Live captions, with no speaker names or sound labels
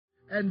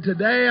And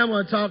today I'm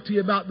going to talk to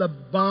you about the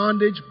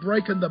bondage,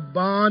 breaking the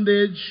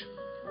bondage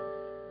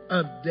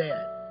of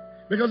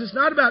debt. Because it's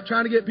not about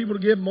trying to get people to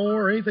give more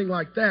or anything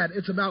like that.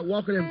 It's about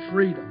walking in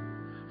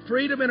freedom.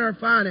 Freedom in our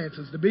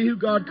finances, to be who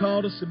God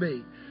called us to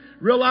be.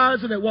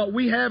 Realizing that what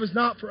we have is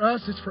not for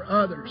us, it's for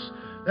others.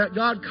 That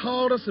God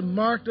called us and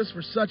marked us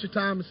for such a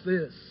time as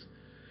this.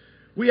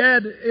 We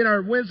had in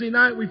our Wednesday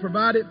night, we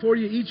provide it for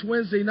you each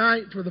Wednesday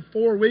night for the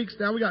 4 weeks.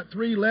 Now we got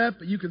 3 left,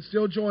 but you can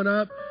still join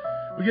up.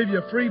 We give you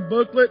a free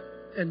booklet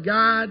and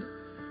guide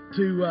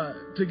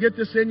to get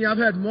this in you. I've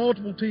had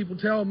multiple people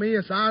tell me,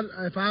 as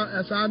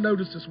I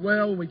noticed as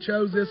well when we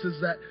chose this, is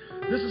that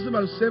this is the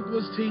most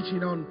simplest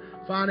teaching on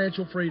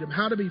financial freedom,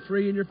 how to be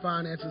free in your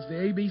finances, the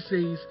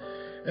ABCs.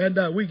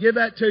 And we give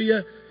that to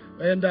you.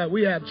 And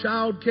we have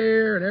child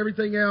care and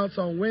everything else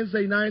on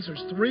Wednesday nights.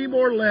 There's 3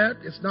 more left.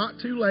 It's not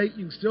too late.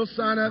 You can still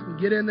sign up and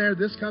get in there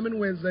this coming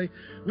Wednesday.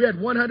 We had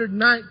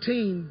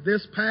 119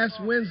 this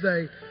past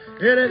Wednesday.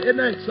 Isn't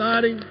that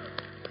exciting?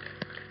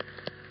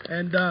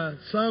 And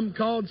some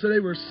called and said they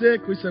were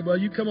sick. We said, well,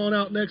 you come on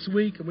out next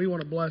week, and we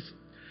want to bless them.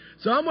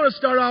 So I'm going to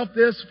start off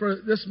this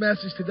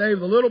message today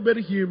with a little bit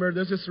of humor.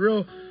 There's this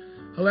real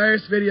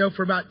hilarious video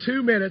for about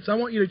 2 minutes. I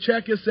want you to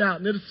check this out,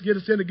 and it'll get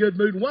us in a good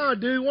mood. And while I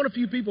do, I want a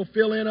few people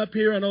fill in up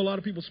here. I know a lot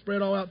of people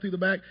spread all out through the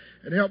back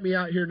and help me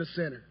out here in the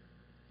center.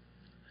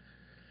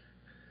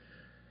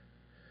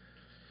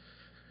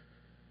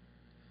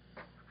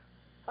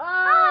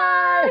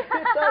 Hi!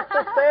 It's us,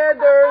 the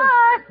Sanders. Hi.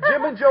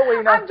 Jim and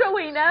Joanna. I'm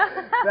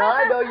Joanna. Now,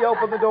 I know you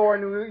opened the door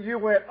and you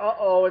went,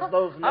 uh-oh, it's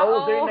those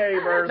nosy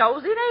neighbors.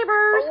 Nosy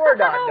neighbors. But we're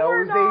not No,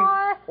 we're nosy.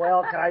 not.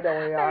 Well, kind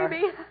of we are.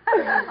 Maybe.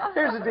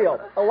 Here's the deal.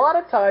 A lot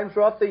of times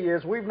throughout the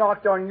years, we've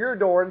knocked on your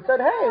door and said,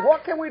 hey,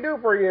 what can we do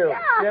for you?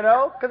 Yeah. You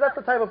know? Because that's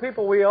the type of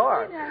people we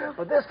are. Yeah.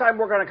 But this time,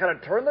 we're going to kind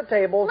of turn the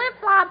tables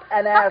Flip-flop.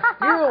 and ask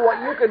you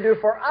what you can do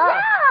for us.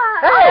 Yeah.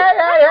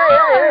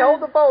 Hey,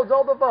 hold the phones.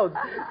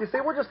 You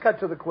see, we'll just cut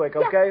to the quick,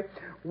 okay?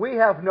 We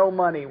have no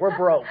money. We're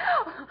broke.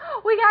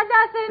 We got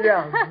nothing.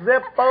 Yeah,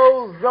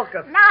 zippo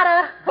zookus.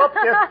 Nada.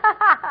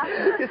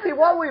 You see,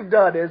 what we've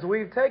done is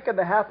we've taken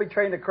the Happy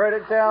Train to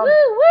Credit Town, Woo,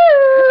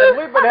 woo. and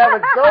we've been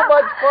having so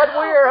much fun,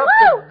 we are up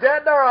Woo. to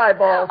dead in our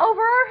eyeballs.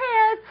 Over our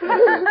heads.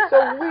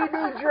 So we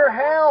need your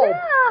help. Yeah.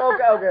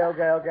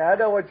 Okay. I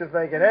know what you're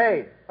thinking.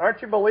 Hey,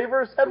 aren't you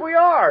believers? And we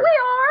are. We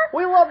are.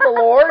 We love the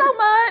Lord. So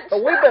much.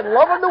 But we've been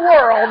loving the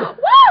world.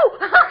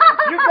 Woo!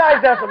 You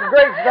guys have some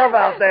great stuff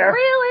out there.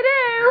 Really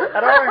do.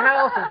 At our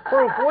house is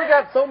proof. We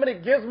got so many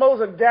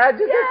gizmos and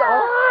gadgets. Yeah. It's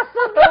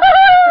awesome.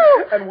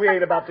 Woo! And we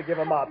ain't about to give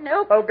them up.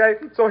 Nope. Okay,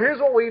 so here's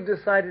what we've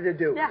decided to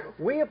do. Yeah.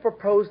 We have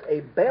proposed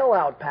a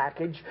bailout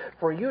package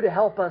for you to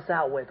help us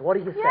out with. What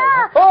do you say?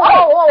 Yeah.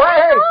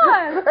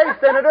 Oh, hey,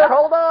 Senator,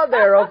 hold on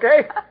there,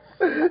 okay?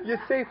 You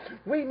see,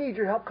 we need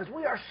your help because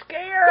we are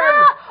scared.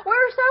 Yeah,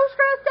 we're so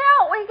stressed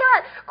out. We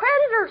got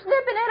creditors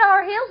nipping at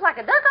our heels like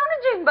a duck on a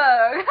June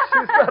bug.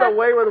 She's got a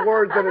way with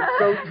words, and it's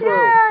so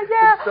true.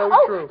 Yeah. It's so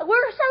true.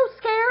 We're so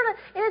scared.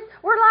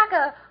 We're like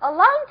a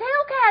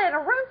long-tailed cat in a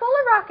room full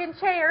of rocking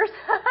chairs.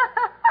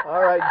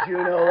 All right,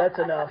 Juno, that's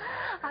enough.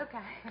 Okay.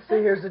 See,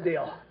 here's the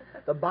deal.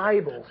 The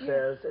Bible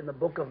says in the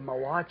book of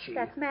Malachi.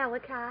 That's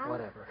Malachi.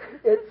 Whatever.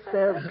 It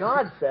says,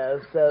 God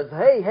says,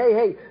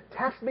 hey,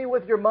 test me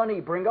with your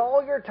money. Bring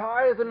all your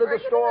tithes into the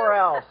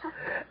storehouse.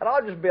 And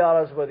I'll just be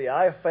honest with you.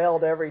 I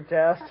failed every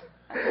test.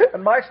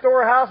 And my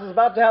storehouse is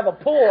about to have a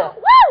pool.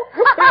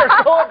 Woo! We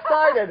are so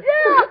excited.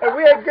 Yeah. And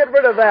we ain't getting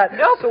rid of that.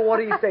 Nope. So what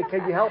do you say?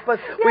 Can you help us?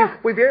 Yeah.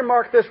 We've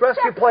earmarked this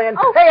rescue plan.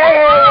 Oh,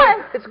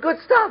 Hey. It's good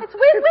stuff. It's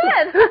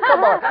win-win.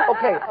 Come on.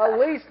 Okay, at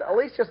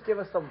least just give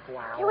us some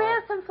flour. Can we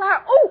have some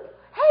flour? Oh,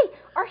 hey,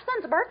 our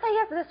son's birthday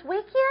is this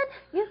weekend.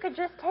 You could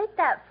just take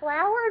that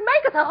flour and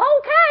make us a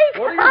whole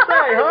cake. What do you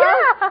say, huh?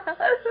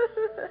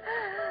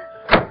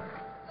 Yeah.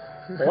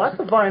 Well, that's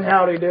a fine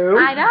howdy-do.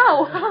 I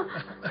know.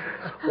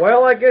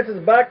 Well, I guess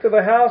it's back to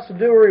the house to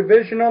do a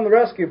revision on the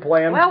rescue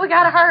plan. Well, we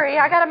gotta hurry.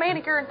 I got a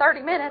manicure in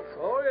 30 minutes.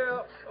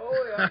 Oh,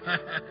 yeah.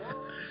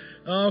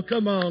 Oh,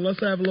 come on. Let's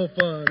have a little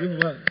fun. Give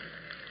 'em fun.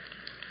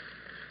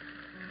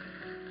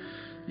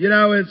 You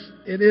know,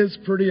 it is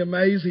pretty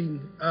amazing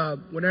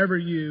whenever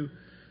you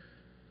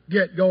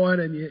get going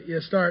and you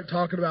start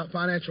talking about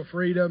financial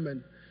freedom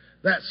and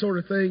that sort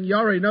of thing. You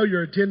already know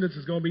your attendance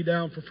is going to be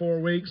down for 4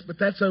 weeks, but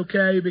that's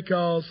okay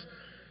because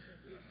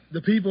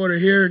the people that are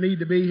here need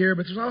to be here.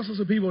 But there's also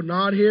some people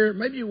not here.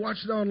 Maybe you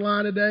watched it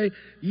online today.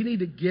 You need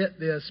to get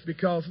this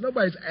because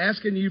nobody's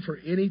asking you for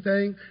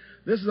anything.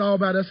 This is all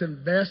about us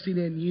investing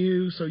in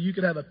you so you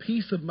can have a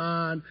peace of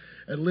mind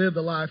and live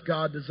the life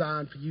God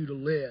designed for you to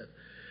live.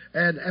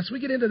 And as we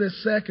get into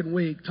this second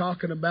week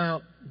talking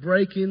about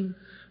breaking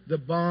the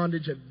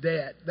bondage of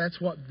debt,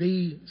 that's what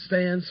B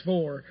stands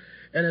for.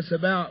 And it's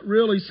about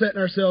really setting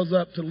ourselves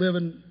up to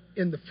living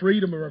in the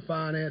freedom of our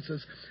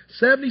finances.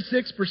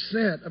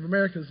 76% of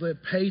Americans live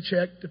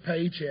paycheck to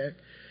paycheck.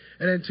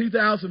 And in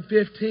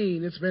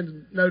 2015, it's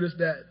been noticed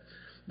that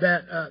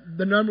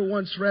the number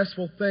one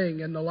stressful thing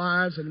in the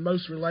lives and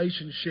most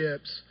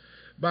relationships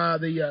by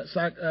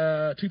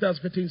the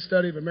 2015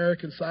 study of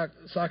American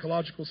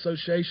Psychological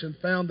Association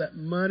found that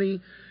money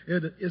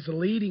is the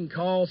leading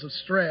cause of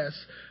stress.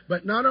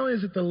 But not only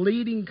is it the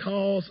leading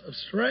cause of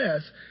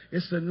stress,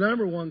 it's the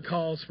number one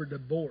cause for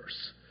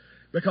divorce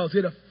because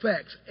it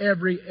affects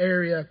every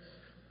area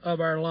of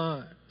our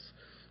lives.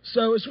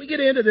 So as we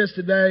get into this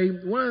today,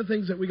 one of the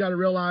things that we got to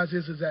realize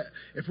is that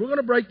if we're going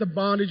to break the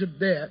bondage of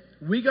debt,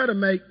 we got to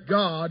make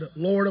God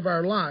Lord of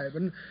our life.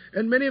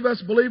 And many of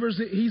us believers,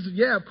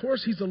 of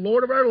course, He's the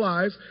Lord of our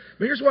lives.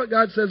 But here's what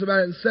God says about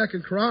it in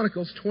 2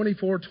 Chronicles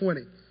 24:20.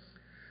 It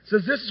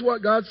says, this is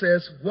what God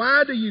says,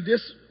 why you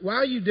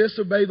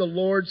disobey the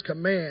Lord's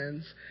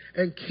commands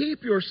and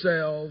keep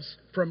yourselves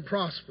from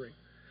prospering?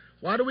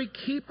 Why do we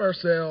keep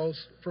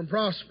ourselves from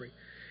prospering?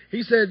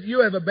 He said,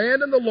 you have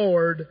abandoned the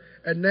Lord,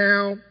 and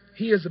now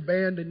He has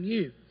abandoned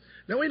you.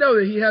 Now we know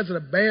that He hasn't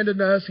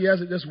abandoned us. He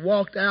hasn't just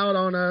walked out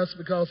on us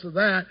because of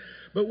that.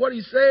 But what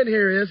He's saying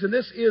here is, and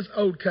this is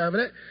Old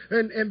Covenant,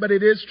 but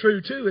it is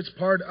true too. It's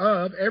part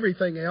of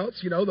everything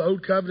else. You know, the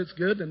Old Covenant's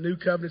good, the New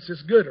Covenant's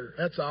just gooder.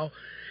 That's all.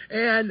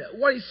 And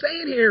what He's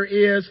saying here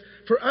is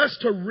for us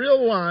to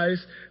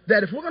realize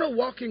that if we're going to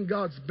walk in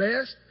God's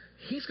best,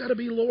 He's got to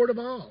be Lord of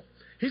all.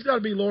 He's got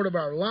to be Lord of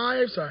our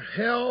lives, our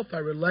health,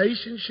 our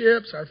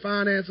relationships, our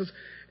finances,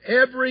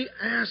 every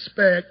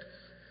aspect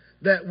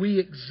that we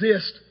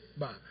exist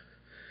by.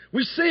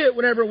 We see it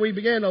whenever we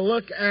begin to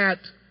look at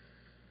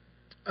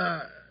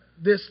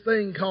this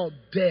thing called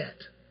debt,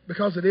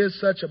 because it is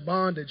such a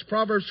bondage.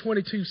 Proverbs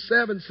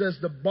 22:7 says,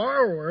 the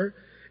borrower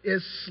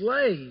is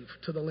slave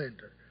to the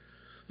lender.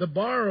 The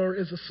borrower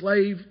is a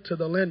slave to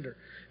the lender.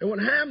 And what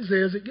happens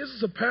is it gives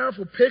us a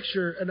powerful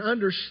picture, an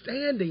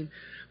understanding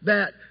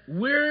that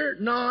we're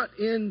not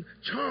in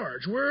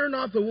charge. We're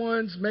not the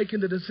ones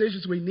making the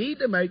decisions we need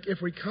to make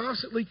if we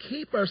constantly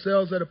keep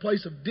ourselves at a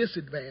place of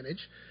disadvantage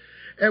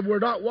and we're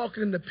not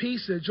walking in the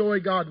peace and joy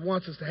God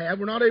wants us to have.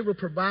 We're not able to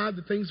provide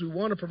the things we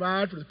want to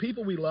provide for the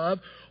people we love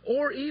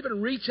or even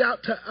reach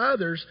out to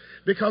others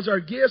because our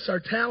gifts,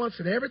 our talents,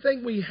 and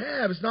everything we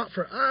have is not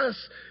for us,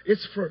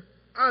 it's for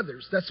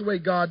others. That's the way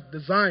God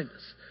designed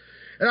us.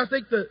 And I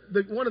think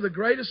one of the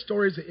greatest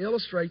stories that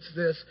illustrates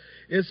this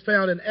is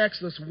found in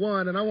Exodus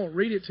 1. And I won't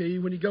read it to you.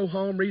 When you go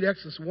home, read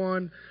Exodus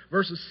 1,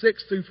 verses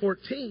 6 through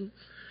 14.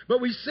 But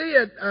we see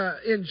it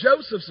in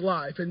Joseph's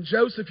life. And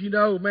Joseph, you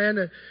know,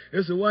 man,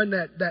 is the one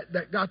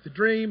that got the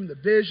dream, the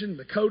vision,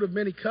 the coat of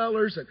many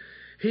colors. And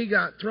he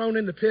got thrown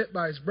in the pit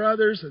by his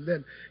brothers. And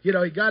then, you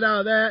know, he got out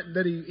of that. And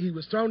then he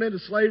was thrown into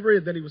slavery.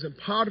 And then he was in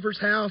Potiphar's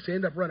house. He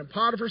ended up running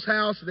Potiphar's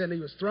house. And then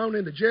he was thrown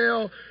into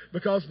jail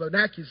because of an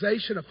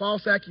accusation, a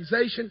false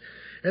accusation.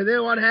 And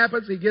then what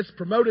happens? He gets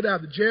promoted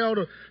out of the jail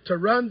to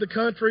run the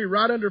country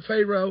right under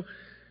Pharaoh.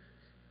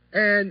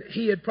 And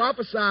he had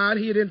prophesied,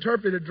 he had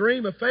interpreted a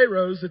dream of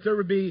Pharaoh's that there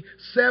would be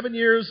 7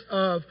 years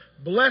of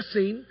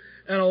blessing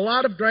and a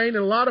lot of grain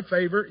and a lot of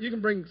favor. You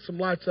can bring some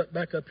lights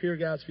back up here,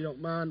 guys, if you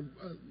don't mind.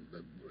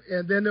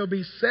 And then there'll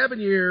be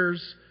 7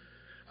 years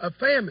of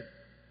famine.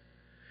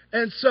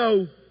 And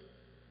so,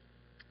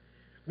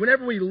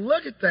 whenever we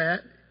look at that,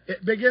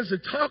 it begins to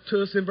talk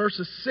to us in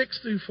verses 6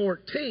 through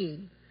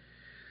 14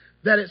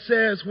 that it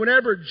says,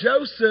 whenever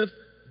Joseph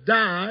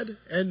died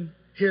and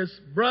his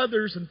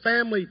brothers and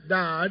family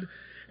died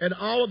and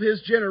all of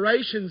his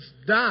generations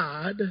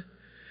died,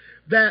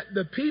 that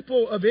the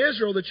people of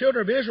Israel, the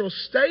children of Israel,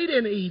 stayed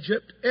in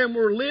Egypt and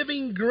were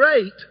living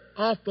great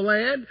off the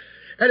land.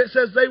 And it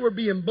says they were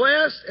being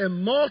blessed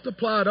and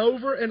multiplied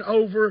over and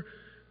over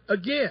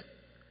again.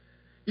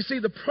 You see,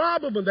 the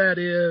problem with that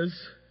is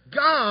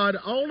God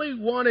only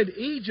wanted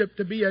Egypt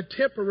to be a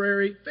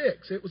temporary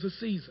fix. It was a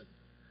season.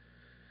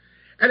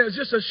 And it was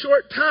just a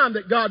short time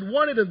that God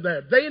wanted them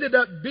there. They ended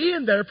up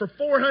being there for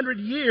 400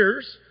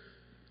 years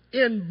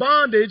in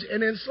bondage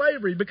and in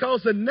slavery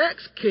because the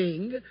next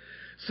king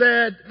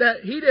said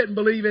that he didn't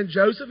believe in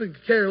Joseph and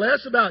could care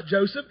less about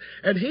Joseph.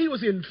 And he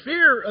was in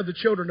fear of the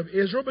children of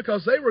Israel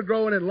because they were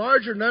growing in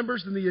larger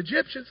numbers than the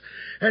Egyptians.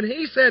 And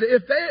he said,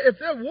 if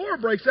their war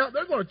breaks out,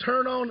 they're going to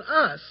turn on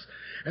us.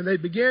 And they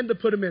began to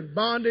put them in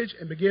bondage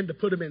and began to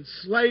put them in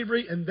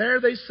slavery. And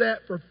there they sat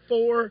for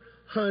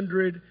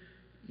 400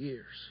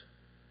 years.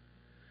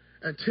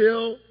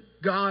 Until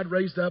God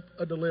raised up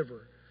a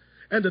deliverer.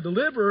 And the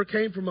deliverer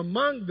came from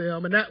among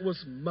them, and that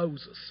was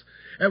Moses.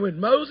 And when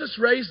Moses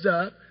raised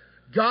up,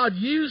 God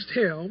used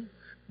him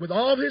with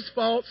all his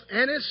faults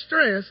and his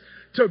strengths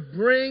to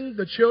bring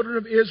the children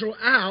of Israel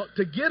out,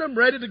 to get them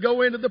ready to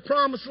go into the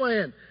promised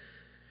land.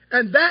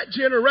 And that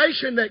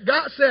generation that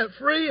got set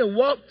free and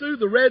walked through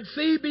the Red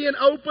Sea being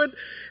opened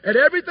and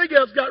everything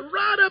else got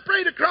right up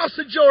right across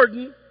the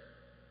Jordan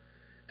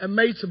and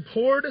made some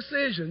poor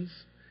decisions.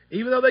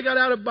 Even though they got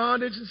out of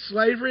bondage and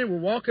slavery and were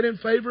walking in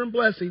favor and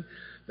blessing,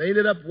 they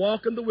ended up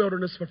walking the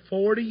wilderness for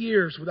 40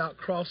 years without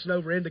crossing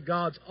over into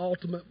God's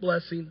ultimate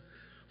blessing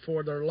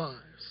for their lives.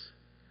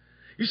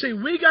 You see,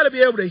 we got to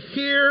be able to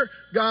hear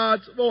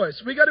God's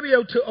voice. We got to be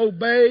able to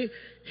obey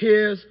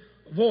His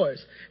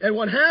voice. And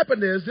what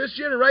happened is this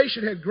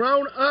generation had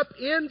grown up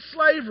in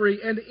slavery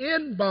and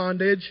in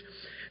bondage,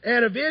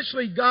 And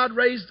eventually God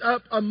raised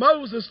up a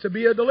Moses to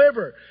be a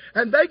deliverer.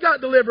 And they got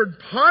delivered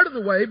part of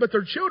the way, but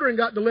their children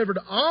got delivered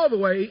all the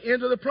way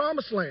into the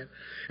promised land.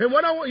 And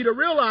what I want you to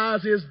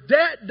realize is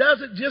debt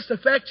doesn't just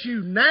affect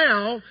you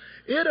now,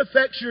 it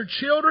affects your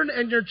children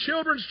and your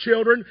children's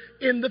children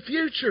in the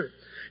future.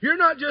 You're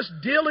not just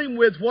dealing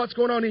with what's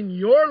going on in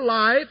your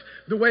life,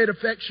 the way it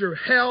affects your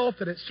health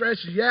and it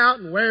stresses you out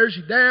and wears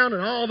you down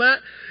and all that.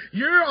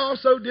 You're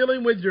also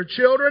dealing with your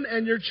children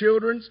and your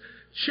children's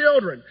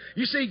children.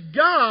 You see,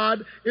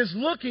 God is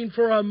looking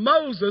for a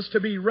Moses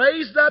to be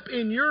raised up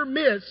in your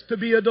midst to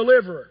be a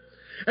deliverer.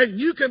 And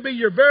you can be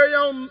your very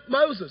own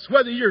Moses,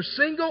 whether you're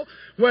single,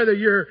 whether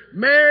you're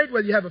married,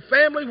 whether you have a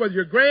family, whether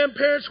you're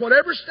grandparents,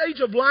 whatever stage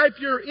of life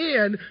you're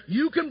in,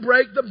 you can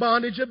break the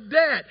bondage of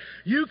debt.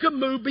 You can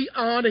move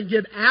beyond and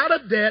get out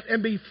of debt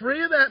and be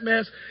free of that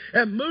mess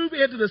and move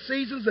into the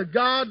seasons that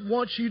God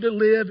wants you to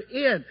live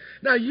in.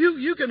 Now,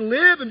 you can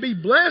live and be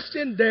blessed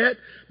in debt,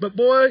 but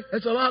boy,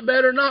 it's a lot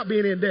better not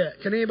being in debt.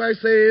 Can anybody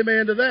say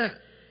amen to that?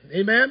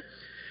 Amen?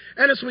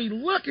 And as we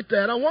look at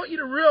that, I want you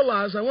to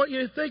realize, I want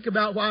you to think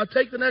about, while I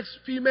take the next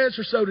few minutes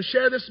or so to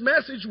share this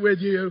message with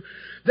you,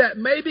 that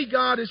maybe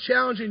God is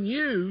challenging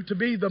you to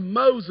be the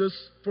Moses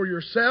for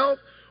yourself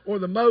or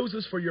the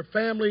Moses for your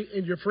family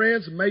and your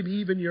friends and maybe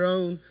even your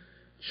own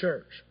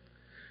church.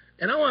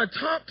 And I want to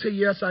talk to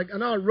you, I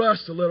know I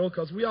rushed a little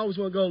because we always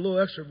want to go a little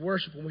extra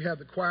worship when we have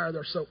the choir.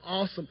 They're so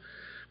awesome.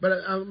 But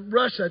I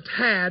rushed a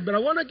tad. But I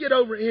want to get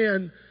over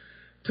in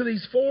to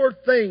these four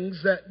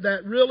things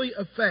that really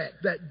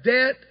affect, that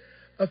debt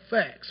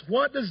affects.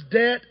 What does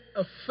debt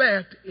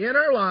affect in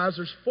our lives?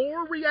 There's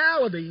four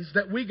realities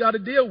that we got to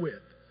deal with.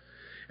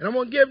 And I'm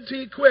going to give them to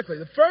you quickly.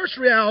 The first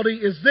reality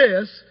is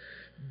this: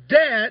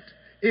 debt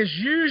is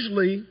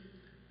usually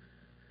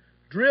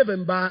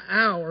driven by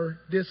our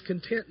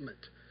discontentment.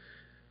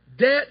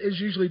 Debt is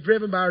usually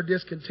driven by our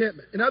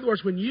discontentment. In other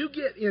words, when you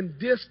get in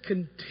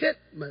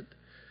discontentment,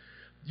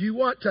 you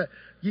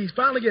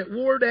finally get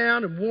wore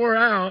down and wore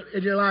out,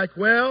 and you're like,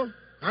 well,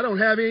 I don't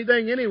have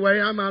anything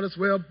anyway. I might as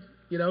well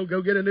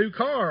go get a new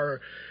car,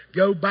 or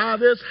go buy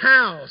this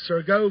house,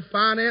 or go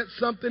finance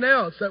something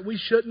else that we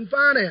shouldn't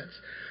finance.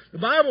 The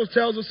Bible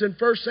tells us in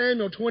 1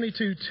 Samuel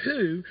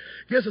 22:2,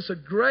 gives us a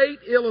great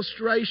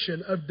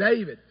illustration of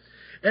David.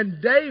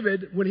 And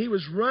David, when he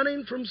was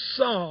running from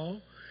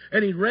Saul,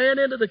 and he ran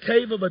into the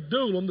cave of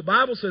Adullam, the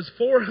Bible says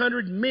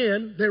 400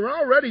 men, they were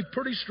already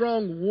pretty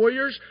strong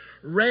warriors,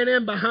 ran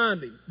in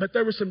behind him. But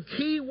there were some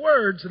key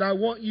words that I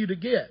want you to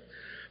get.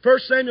 1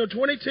 Samuel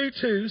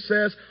 22:2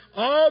 says,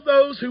 all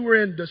those who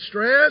were in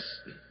distress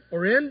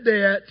or in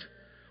debt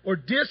or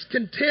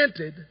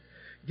discontented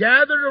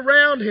gathered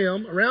around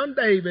him, around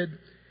David,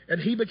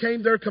 and he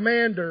became their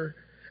commander,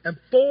 and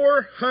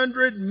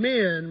 400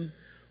 men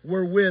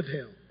were with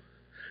him.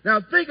 Now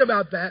think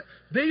about that.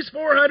 These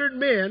 400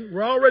 men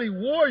were already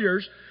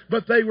warriors,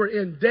 but they were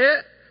in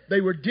debt, they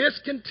were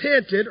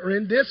discontented or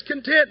in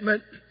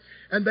discontentment,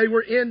 and they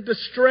were in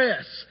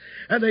distress.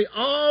 And they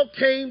all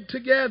came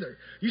together.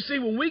 You see,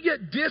 when we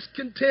get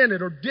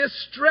discontented or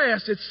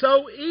distressed, it's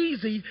so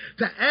easy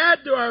to add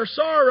to our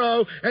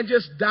sorrow and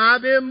just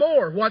dive in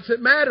more. What's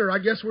it matter? I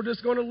guess we're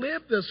just going to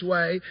live this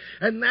way.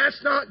 And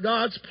that's not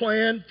God's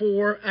plan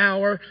for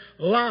our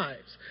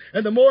lives.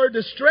 And the more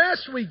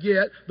distressed we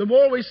get, the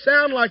more we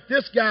sound like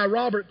this guy,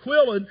 Robert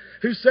Quillen,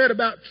 who said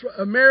about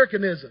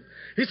Americanism.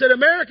 He said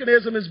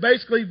Americanism is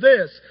basically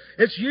this: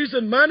 it's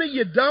using money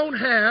you don't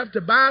have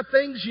to buy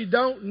things you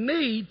don't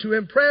need to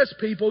impress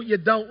people you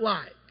don't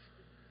like.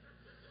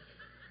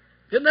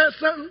 Isn't that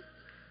something?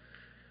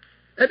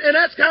 And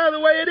that's kind of the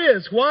way it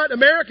is. What?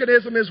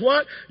 Americanism is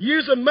what?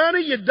 Using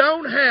money you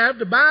don't have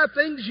to buy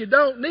things you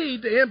don't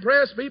need to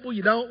impress people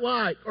you don't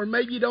like, or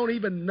maybe you don't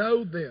even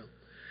know them.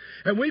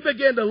 And we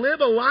begin to live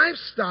a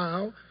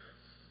lifestyle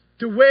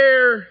to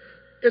where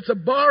it's a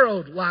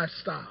borrowed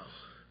lifestyle.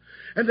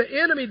 And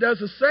the enemy does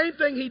the same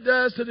thing he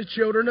does to the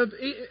children of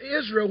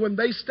Israel when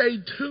they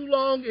stayed too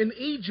long in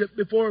Egypt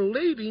before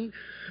leaving.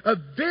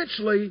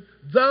 Eventually,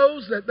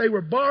 those that they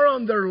were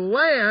borrowing their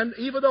land,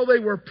 even though they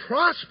were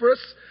prosperous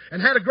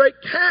and had a great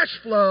cash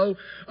flow,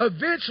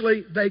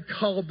 eventually they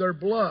called their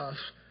bluff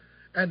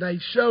and they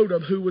showed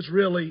them who was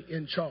really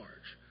in charge.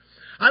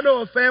 I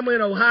know a family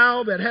in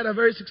Ohio that had a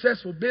very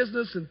successful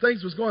business and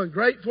things was going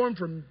great for them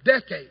for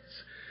decades.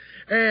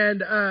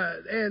 And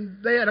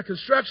they had a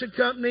construction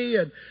company,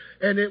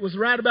 and it was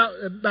right about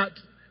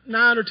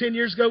 9 or 10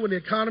 years ago when the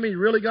economy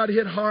really got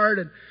hit hard,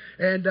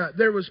 and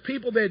there was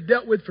people they had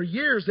dealt with for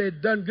years. They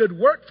had done good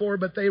work for,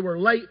 but they were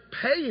late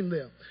paying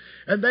them.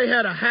 And they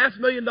had a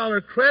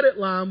 $500,000 credit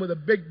line with a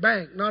big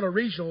bank, not a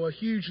regional, a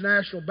huge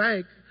national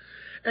bank.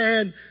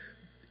 And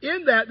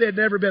in that, they had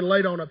never been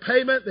late on a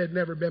payment. They had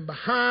never been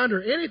behind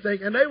or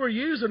anything. And they were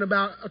using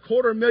about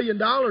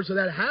 $250,000 of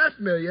that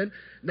 $500,000,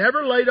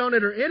 never late on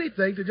it or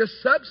anything, to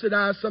just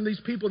subsidize some of these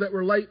people that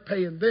were late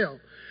paying them.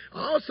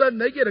 All of a sudden,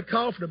 they get a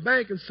call from the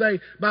bank and say,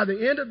 by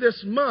the end of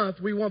this month,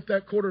 we want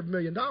that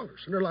 $250,000. And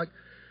they're like,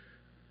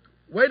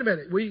 wait a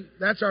minute,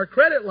 that's our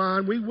credit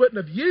line. We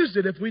wouldn't have used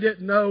it if we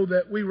didn't know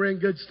that we were in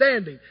good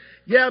standing.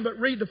 Yeah, but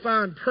read the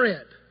fine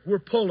print. We're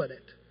pulling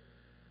it.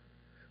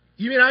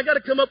 You mean I got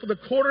to come up with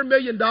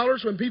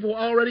 $250,000 when people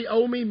already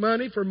owe me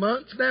money for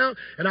months now,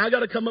 and I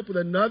got to come up with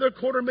another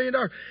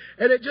 $250,000?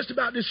 And it just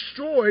about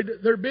destroyed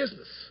their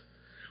business.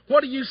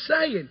 What are you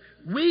saying?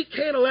 We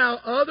can't allow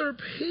other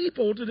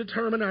people to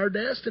determine our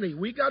destiny.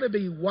 We got to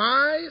be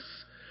wise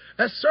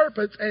as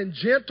serpents and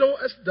gentle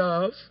as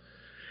doves,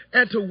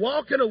 and to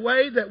walk in a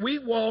way that we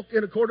walk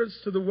in accordance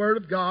to the Word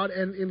of God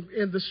and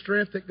in the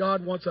strength that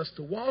God wants us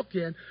to walk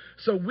in,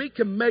 so we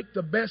can make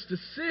the best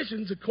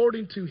decisions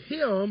according to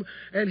Him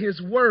and His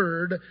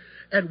Word,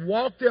 and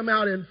walk them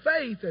out in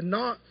faith and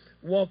not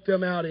walk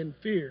them out in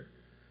fear.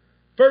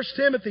 1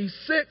 Timothy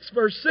 6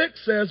 verse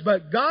 6 says,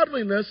 "But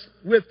godliness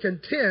with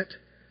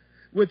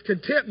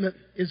contentment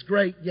is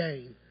great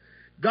gain."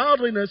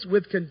 Godliness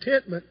with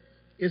contentment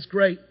is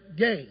great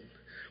gain.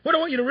 What I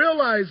want you to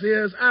realize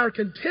is our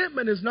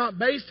contentment is not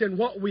based in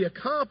what we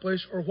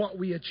accomplish or what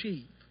we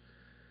achieve.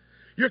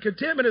 Your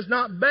contentment is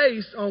not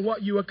based on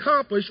what you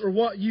accomplish or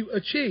what you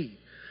achieve.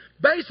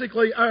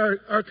 Basically,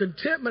 our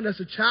contentment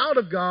as a child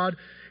of God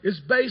is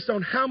based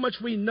on how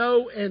much we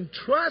know and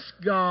trust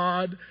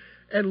God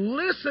and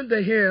listen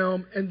to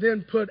Him and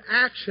then put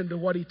action to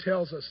what He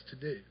tells us to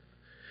do.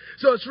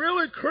 So it's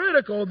really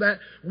critical that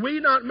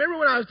remember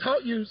when I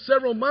taught you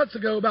several months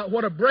ago about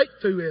what a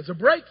breakthrough is. A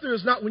breakthrough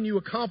is not when you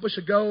accomplish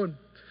a goal and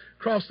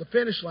cross the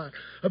finish line.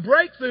 A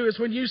breakthrough is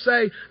when you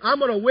say, I'm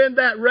going to win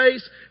that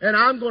race and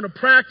I'm going to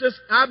practice.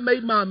 I've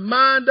made my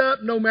mind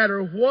up no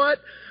matter what.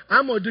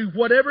 I'm going to do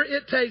whatever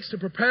it takes to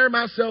prepare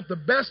myself the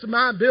best of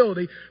my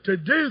ability to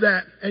do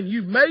that. And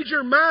you've made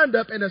your mind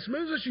up, and as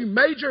soon as you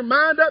made your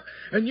mind up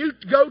and you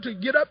go to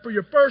get up for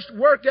your first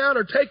workout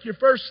or take your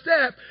first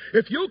step,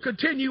 if you'll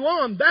continue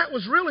on, that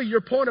was really your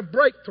point of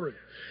breakthrough.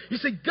 You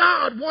see,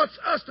 God wants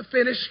us to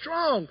finish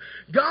strong.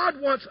 God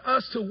wants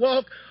us to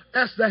walk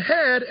as the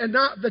head and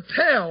not the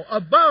tail,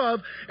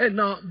 above and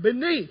not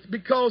beneath,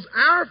 because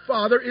our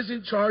Father is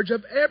in charge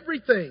of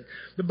everything.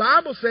 The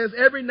Bible says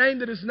every name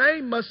that is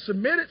named must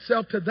submit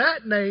itself to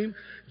that name,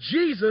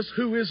 Jesus,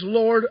 who is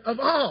Lord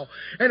of all.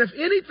 And if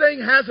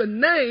anything has a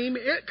name,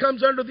 it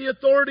comes under the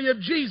authority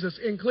of Jesus,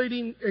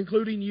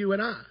 including you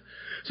and I.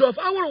 So if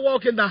I want to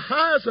walk in the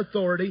highest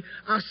authority,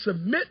 I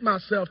submit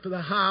myself to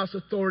the highest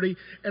authority,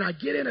 and I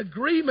get in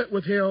agreement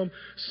with Him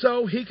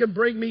so He can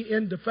bring me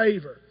into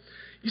favor.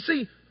 You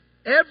see,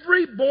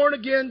 every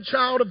born-again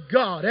child of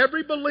God,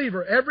 every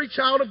believer, every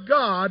child of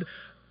God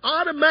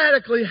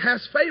automatically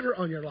has favor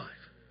on your life.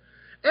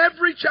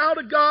 Every child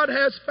of God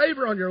has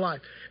favor on your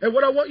life. And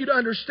what I want you to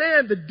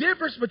understand, the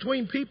difference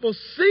between people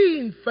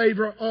seeing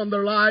favor on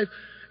their life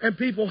and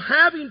people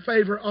having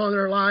favor on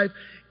their life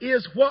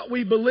is what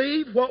we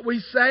believe, what we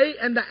say,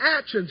 and the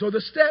actions or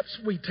the steps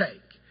we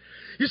take.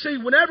 You see,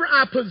 whenever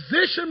I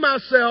position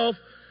myself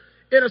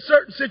in a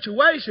certain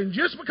situation,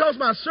 just because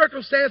my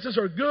circumstances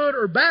are good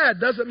or bad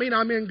doesn't mean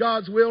I'm in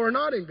God's will or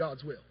not in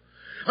God's will.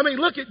 I mean,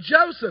 look at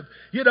Joseph.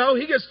 You know,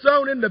 he gets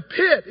thrown in the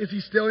pit. Is he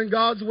still in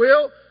God's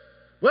will?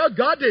 Well,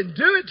 God didn't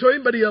do it to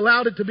him, but He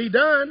allowed it to be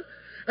done.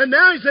 And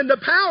now he's in the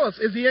palace.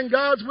 Is he in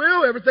God's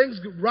will? Everything's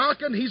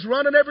rocking. He's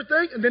running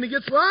everything. And then he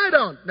gets lied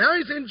on. Now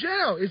he's in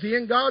jail. Is he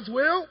in God's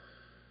will?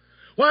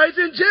 While he's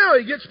in jail,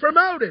 he gets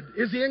promoted.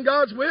 Is he in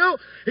God's will?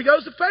 He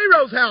goes to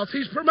Pharaoh's house.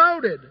 He's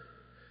promoted.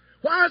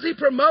 Why is he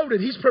promoted?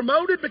 He's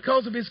promoted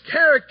because of his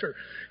character.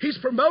 He's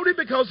promoted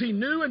because he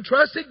knew and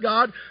trusted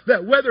God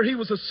that whether he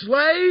was a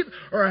slave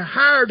or a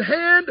hired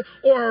hand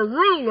or a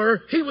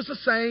ruler, he was the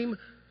same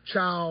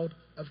child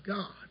of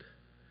God.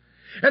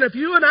 And if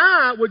you and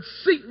I would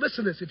see,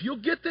 listen to this, if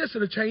you'll get this,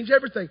 it'll change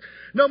everything.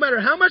 No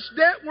matter how much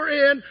debt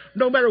we're in,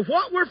 no matter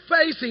what we're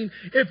facing,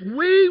 if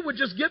we would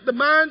just get the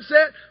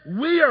mindset,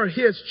 we are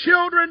His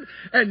children,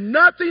 and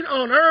nothing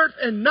on earth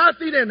and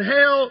nothing in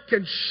hell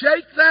can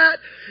shake that.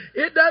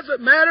 It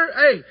doesn't matter.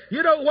 Hey,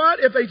 you know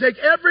what? If they take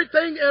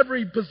everything,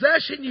 every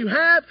possession you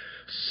have,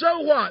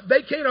 so what?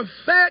 They can't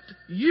affect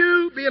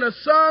you being a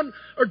son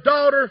or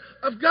daughter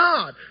of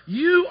God.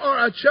 You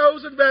are a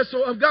chosen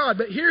vessel of God.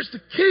 But here's the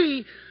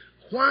key.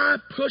 Why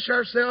push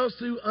ourselves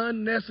through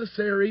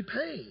unnecessary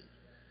pain?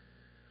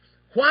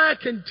 Why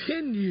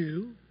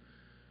continue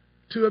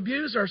to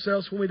abuse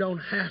ourselves when we don't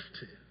have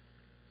to?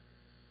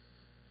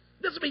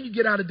 It doesn't mean you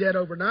get out of debt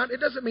overnight. It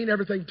doesn't mean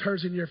everything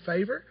turns in your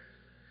favor.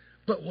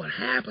 But what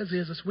happens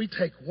is we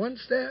take one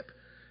step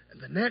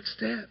and the next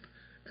step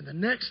and the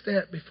next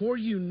step. Before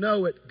you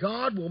know it,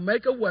 God will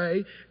make a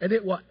way and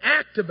it will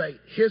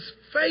activate His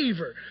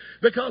favor,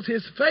 because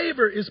His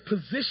favor is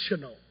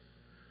positional.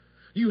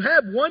 You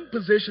have one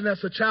position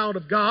as a child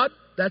of God.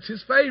 That's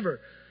His favor.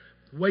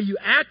 The way you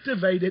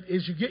activate it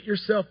is you get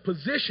yourself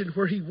positioned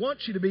where He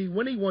wants you to be,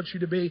 when He wants you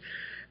to be,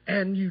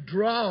 and you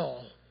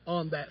draw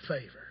on that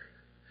favor.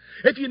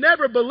 If you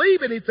never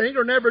believe anything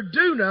or never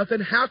do nothing,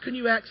 how can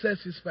you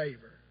access His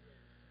favor?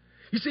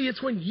 You see,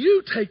 it's when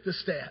you take the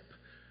step,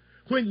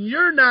 when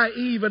you're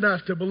naive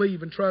enough to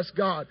believe and trust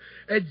God,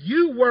 and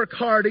you work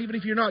hard even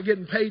if you're not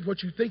getting paid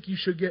what you think you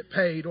should get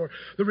paid or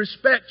the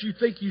respect you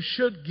think you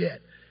should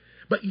get,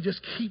 but you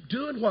just keep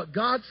doing what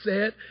God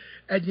said,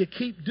 and you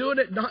keep doing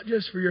it not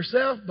just for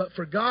yourself, but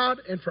for God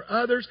and for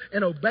others,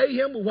 and obey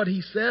Him with what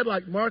He said,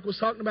 like Mark was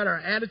talking about our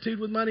attitude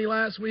with money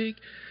last week.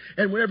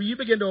 And whenever you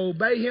begin to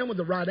obey Him with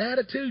the right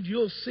attitude,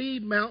 you'll see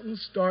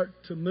mountains start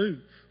to move.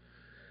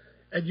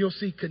 And you'll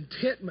see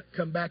contentment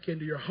come back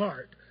into your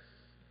heart,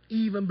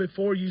 even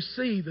before you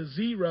see the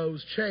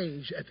zeros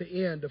change at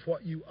the end of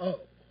what you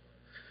owe.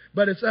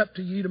 But it's up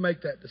to you to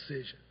make that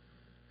decision.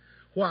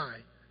 Why?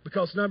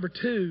 Because number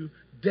 2,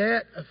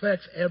 debt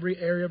affects every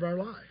area of our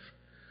life.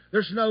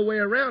 There's no way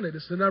around it.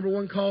 It's the number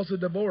 1 cause of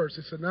divorce.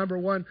 It's the number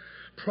 1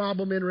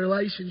 problem in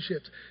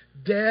relationships.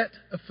 Debt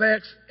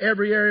affects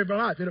every area of our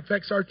life. It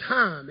affects our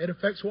time. It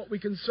affects what we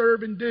can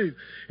serve and do.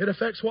 It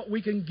affects what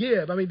we can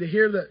give. I mean, to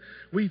hear that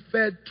we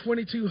fed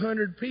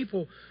 2,200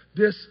 people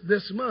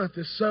this month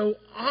is so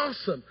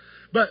awesome.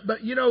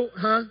 But you know,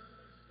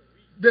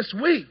 this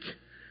week,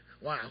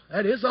 wow,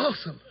 that is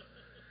awesome.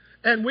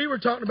 And we were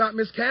talking about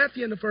Miss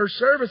Kathy in the first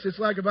service. It's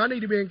like if I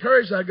need to be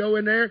encouraged, I go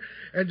in there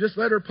and just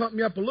let her pump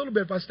me up a little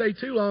bit. If I stay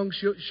too long,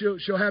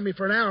 she'll have me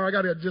for an hour. I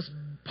got to just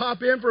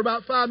pop in for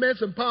about 5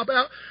 minutes and pop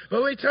out.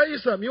 But let me tell you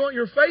something. You want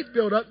your faith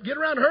built up, get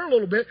around her a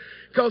little bit,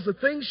 because the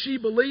things she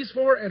believes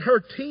for and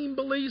her team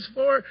believes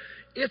for,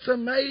 it's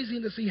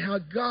amazing to see how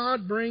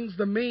God brings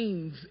the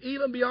means,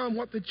 even beyond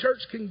what the church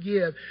can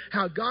give,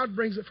 how God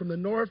brings it from the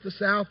north, the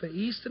south, the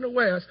east, and the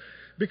west,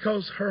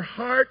 because her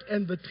heart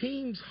and the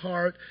team's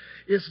heart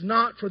is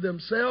not for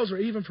themselves or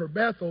even for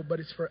Bethel, but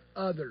it's for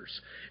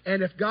others.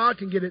 And if God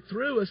can get it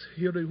through us,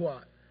 He'll do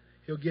what?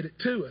 He'll get it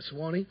to us,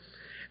 won't He?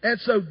 And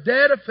so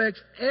debt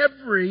affects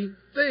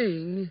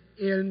everything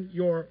in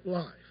your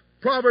life.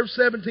 Proverbs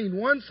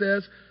 17:1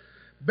 says,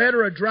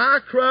 better a dry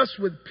crust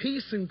with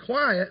peace and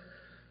quiet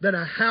than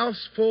a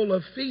house full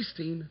of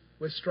feasting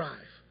with strife.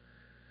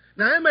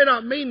 Now, that may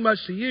not mean much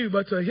to you,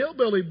 but to a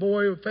hillbilly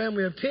boy with a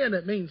family of 10,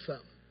 it means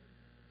something.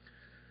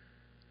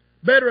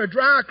 Better a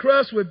dry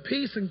crust with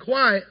peace and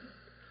quiet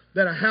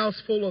than a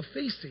house full of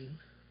feasting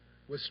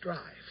with strife.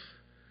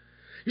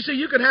 You see,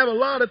 you can have a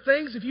lot of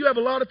things. If you have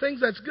a lot of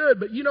things, that's good.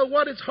 But you know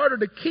what? It's harder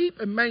to keep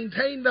and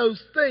maintain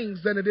those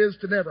things than it is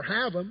to never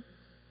have them.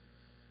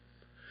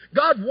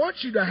 God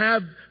wants you to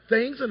have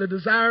things and the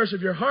desires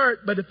of your heart,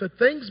 but if the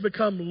things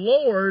become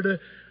Lord,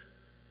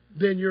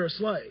 then you're a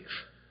slave.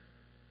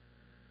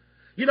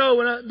 You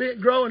know,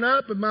 growing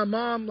up, and my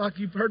mom, like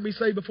you've heard me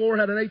say before,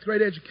 had an 8th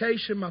grade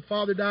education. My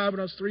father died when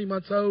I was 3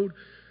 months old.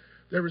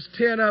 There was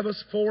 10 of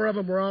us. 4 of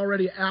them were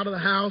already out of the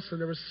house, and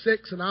there was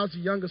 6, and I was the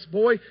youngest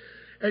boy.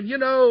 And, you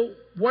know,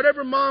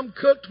 whatever Mom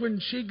cooked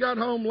when she got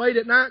home late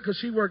at night, because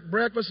she worked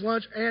breakfast,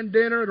 lunch, and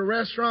dinner at a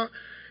restaurant,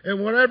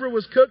 and whatever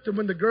was cooked, and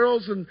when the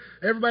girls and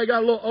everybody got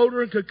a little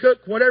older and could cook,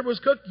 whatever was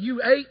cooked,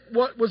 you ate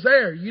what was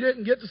there. You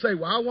didn't get to say,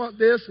 well, I want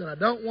this, and I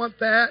don't want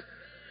that.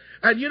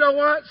 And you know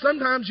what?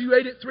 Sometimes you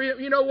ate it 3.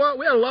 You know what?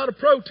 We had a lot of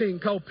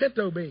protein called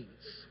pinto beans.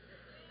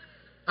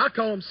 I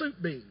call them soup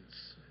beans.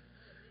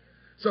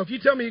 So if you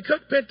tell me you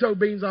cook pinto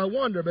beans, I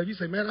wonder. But if you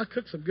say, man, I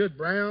cook some good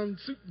brown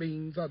soup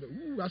beans,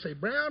 I say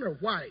brown or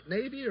white,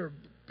 navy or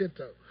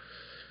pinto.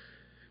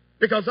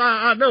 Because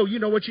I know you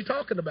know what you're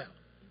talking about.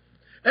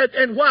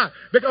 And why?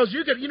 Because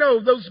you could, you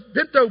know, those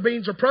pinto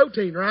beans are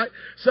protein, right?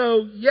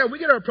 So, yeah, we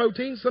get our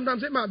protein.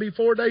 Sometimes it might be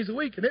 4 days a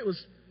week, and it was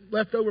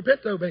leftover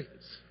pinto beans.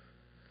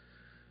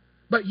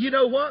 But you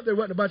know what? There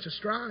wasn't a bunch of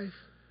strife.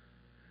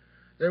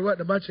 There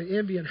wasn't a bunch of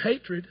envy and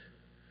hatred.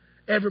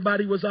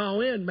 Everybody was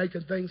all in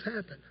making things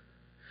happen.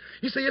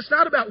 You see, it's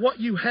not about what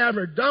you have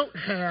or don't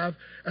have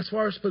as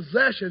far as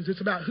possessions.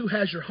 It's about who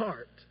has your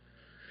heart.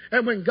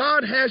 And when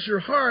God has your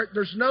heart,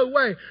 there's no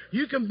way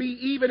you can be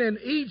even in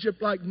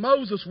Egypt like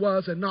Moses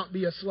was and not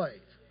be a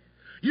slave.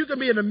 You can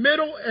be in the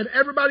middle and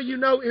everybody you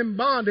know in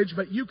bondage,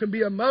 but you can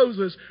be a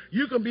Moses.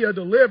 You can be a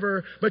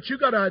deliverer, but you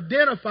got to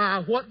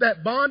identify what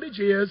that bondage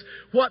is,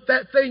 what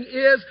that thing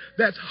is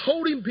that's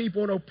holding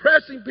people and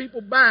oppressing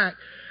people back,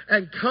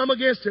 and come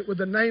against it with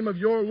the name of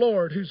your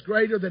Lord, who's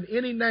greater than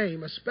any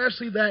name,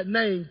 especially that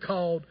name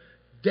called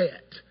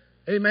debt.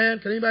 Amen?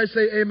 Can anybody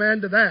say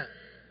amen to that?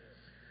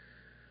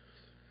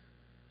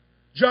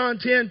 John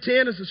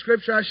 10:10 is the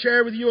scripture I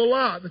share with you a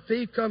lot. The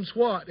thief comes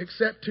what?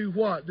 Except to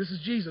what? This is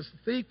Jesus.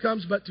 The thief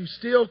comes but to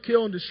steal,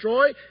 kill, and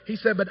destroy. He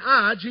said, but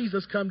I,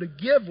 Jesus, come to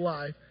give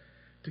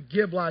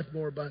life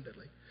more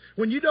abundantly.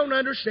 When you don't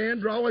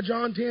understand, draw a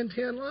John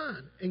 10:10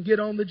 line and get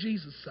on the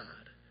Jesus side.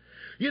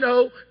 You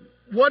know,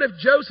 what if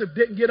Joseph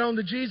didn't get on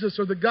the Jesus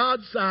or the God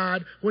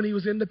side when he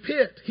was in the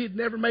pit? He'd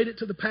never made it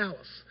to the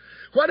palace.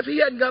 What if he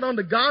hadn't got on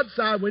the God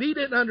side when he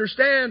didn't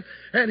understand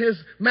and his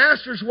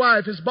master's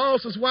wife, his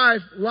boss's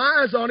wife,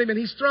 lies on him and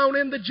he's thrown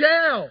in the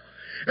jail?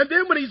 And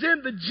then when he's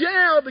in the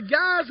jail, the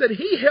guys that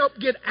he helped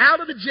get out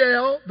of the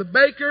jail, the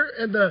baker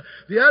and the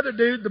other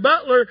dude, the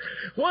butler,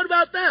 what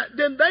about that?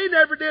 Then they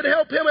never did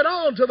help him at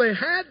all until they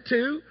had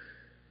to.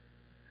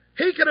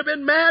 He could have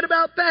been mad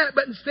about that,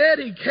 but instead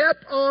he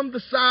kept on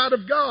the side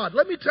of God.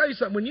 Let me tell you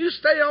something. When you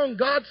stay on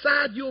God's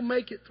side, you'll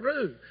make it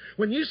through.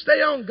 When you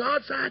stay on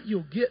God's side,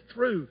 you'll get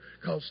through,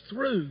 because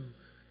through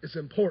is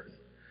important.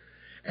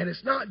 And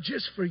it's not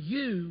just for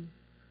you.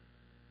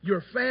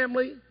 Your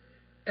family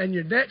and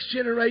your next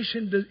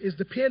generation is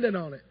dependent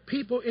on it.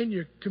 People in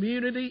your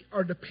community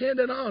are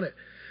dependent on it.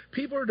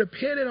 People are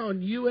dependent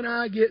on you and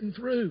I getting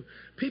through.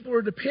 People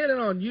are dependent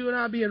on you and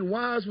I being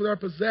wise with our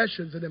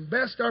possessions and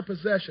invest our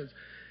possessions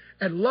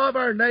and love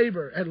our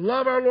neighbor and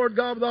love our Lord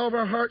God with all of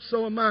our heart,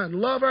 soul, and mind.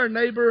 Love our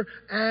neighbor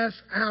as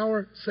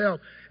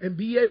ourselves. And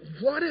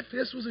what if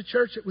this was a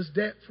church that was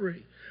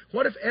debt-free?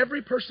 What if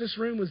every person in this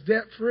room was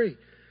debt-free?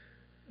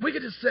 We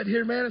could just sit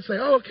here, man, and say,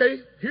 oh, okay,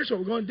 here's what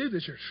we're going to do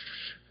this year.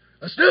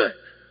 Let's do it.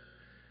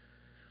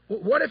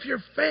 What if your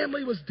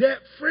family was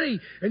debt-free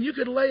and you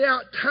could lay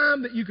out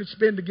time that you could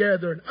spend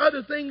together and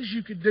other things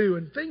you could do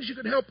and things you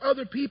could help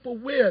other people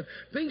with,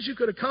 things you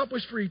could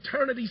accomplish for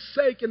eternity's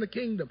sake in the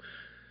kingdom?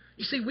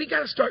 You see, we got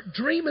to start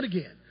dreaming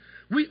again.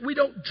 We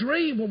don't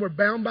dream when we're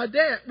bound by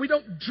debt. We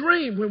don't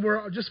dream when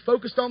we're just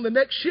focused on the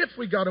next shift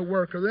we got to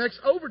work or the next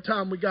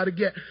overtime we got to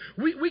get.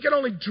 We can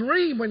only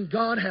dream when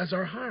God has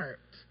our heart.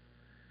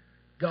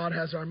 God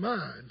has our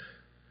mind.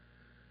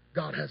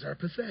 God has our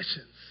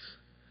possessions.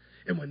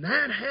 And when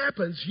that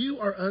happens, you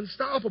are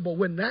unstoppable.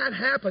 When that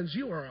happens,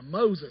 you are a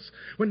Moses.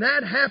 When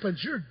that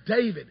happens, you're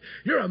David.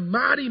 You're a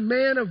mighty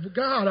man of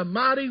God, a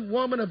mighty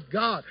woman of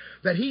God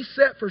that He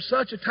set for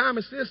such a time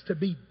as this to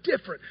be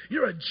different.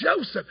 You're a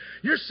Joseph.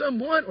 You're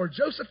someone, or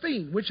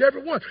Josephine,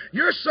 whichever one.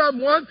 You're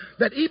someone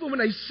that even when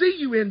they see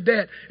you in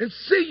debt and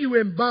see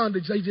you in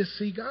bondage, they just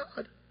see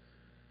God.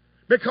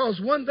 Because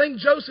one thing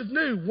Joseph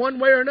knew, one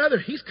way or another,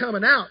 he's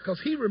coming out,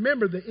 because he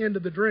remembered the end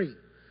of the dream.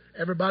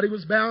 Everybody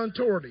was bowing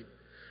toward him,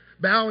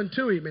 bowing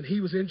to him, and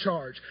he was in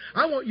charge.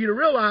 I want you to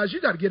realize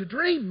you got to get a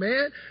dream,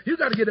 man. You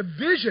got to get a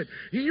vision.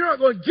 You're not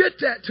going to get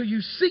that till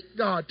you seek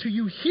God, till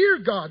you hear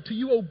God, till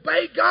you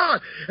obey God.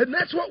 And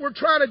that's what we're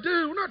trying to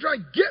do. We're not trying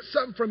to get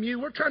something from you.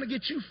 We're trying to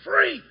get you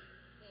free.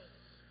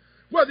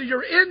 Whether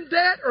you're in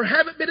debt or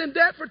haven't been in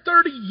debt for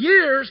 30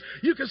 years,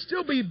 you can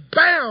still be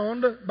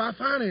bound by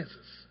finances.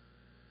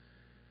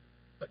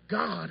 But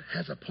God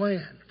has a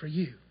plan for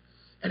you,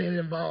 and it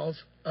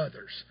involves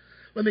others.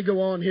 Let me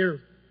go on here.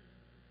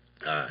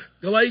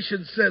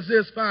 Galatians says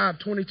this,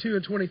 5:22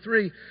 and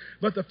 23.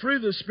 But the fruit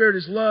of the Spirit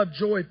is love,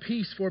 joy,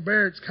 peace,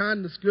 forbearance,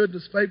 kindness,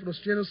 goodness, faithfulness,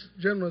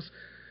 gentleness,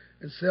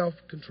 and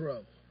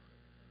self-control.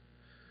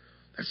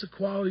 That's the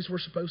qualities we're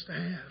supposed to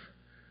have.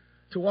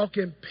 To walk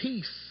in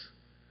peace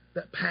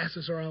that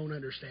passes our own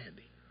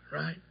understanding,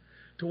 right?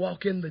 To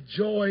walk in the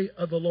joy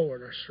of the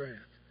Lord, our strength.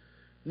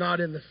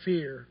 Not in the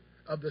fear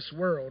of this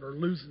world or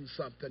losing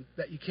something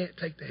that you can't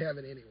take to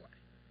heaven anyway.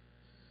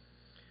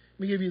 Let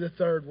me give you the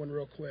third one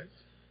real quick.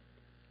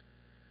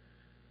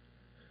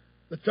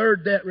 The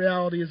third debt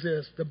reality is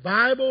this. The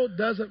Bible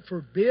doesn't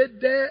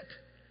forbid debt,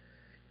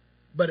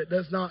 but it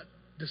does not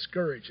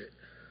discourage it.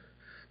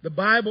 The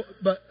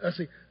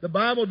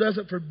Bible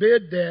doesn't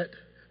forbid debt,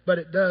 but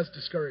it does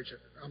discourage it.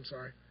 I'm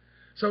sorry.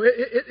 So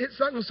it's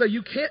not going to say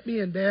you can't be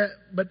in debt,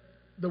 but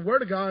the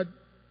Word of God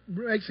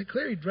makes it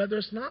clear He'd rather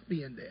us not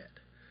be in debt.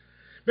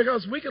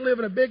 Because we can live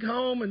in a big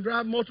home and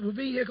drive multiple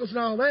vehicles and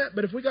all that,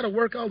 but if we got to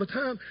work all the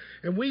time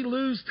and we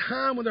lose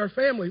time with our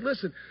family,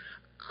 listen,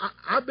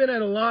 I've been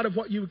at a lot of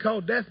what you would call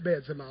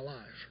deathbeds in my life.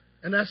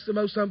 And that's the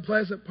most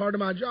unpleasant part of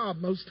my job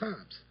most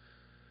times.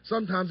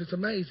 Sometimes it's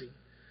amazing.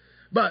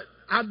 But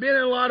I've been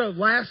in a lot of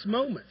last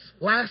moments,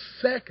 last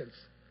seconds.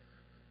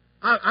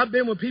 I've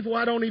been with people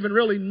I don't even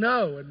really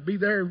know and be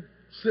there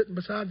sitting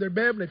beside their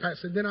bed when they pass.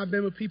 And then I've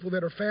been with people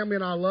that are family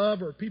and I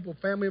love, or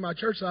family in my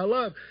church that I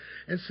love,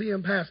 and see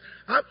them pass.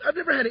 I've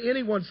never had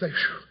anyone say,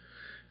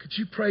 could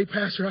you pray,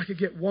 Pastor, I could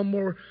get one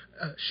more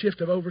shift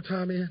of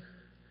overtime in?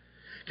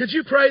 Could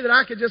you pray that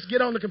I could just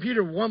get on the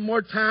computer one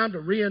more time to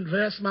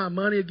reinvest my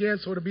money again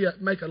so it'll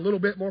make a little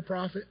bit more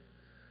profit?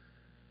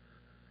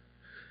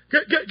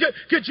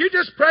 Could you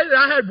just pray that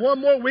I had one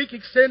more week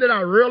extended?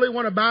 I really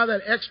want to buy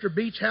that extra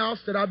beach house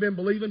that I've been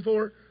believing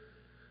for.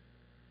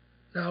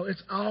 No,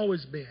 it's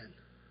always been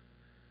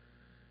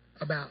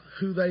about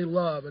who they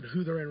love and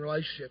who they're in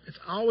relationship. It's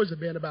always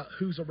been about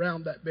who's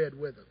around that bed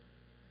with them.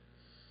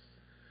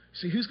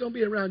 See, who's going to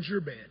be around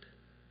your bed?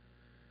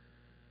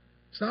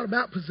 It's not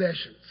about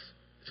possessions.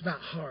 It's about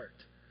heart.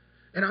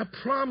 And I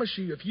promise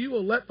you, if you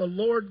will let the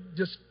Lord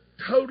just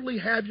totally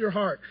have your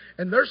heart,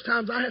 and there's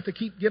times I have to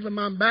keep giving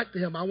mine back to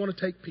Him. I want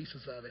to take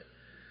pieces of it.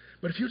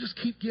 But if you just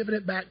keep giving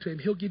it back to Him,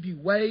 He'll give you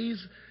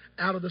ways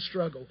out of the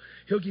struggle.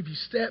 He'll give you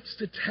steps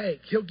to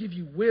take. He'll give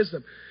you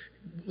wisdom.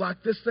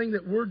 Like this thing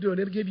that we're doing,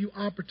 it'll give you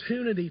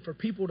opportunity for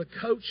people to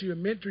coach you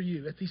and mentor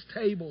you at these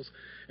tables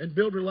and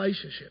build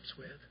relationships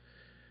with.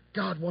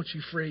 God wants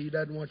you free. He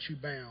doesn't want you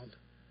bound.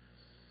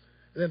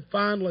 And then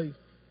finally,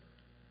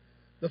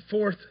 the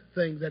fourth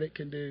thing that it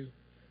can do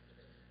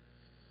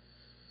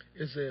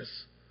is this.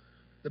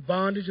 The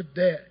bondage of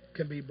debt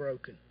can be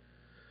broken.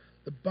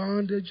 The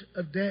bondage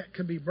of debt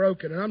can be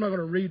broken. And I'm not going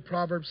to read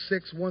Proverbs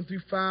 6, 1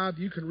 through 5.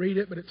 You can read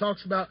it, but it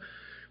talks about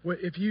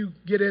if you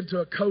get into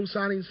a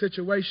co-signing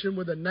situation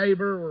with a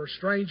neighbor or a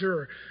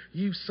stranger, or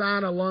you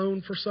sign a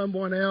loan for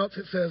someone else,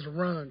 it says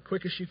run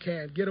quick as you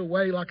can. Get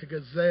away like a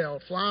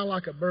gazelle. Fly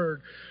like a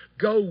bird.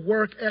 Go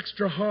work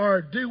extra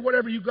hard. Do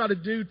whatever you've got to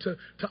do to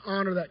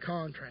honor that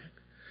contract.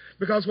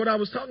 Because what I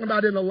was talking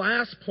about in the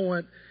last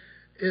point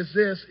is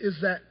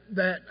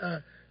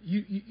that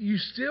you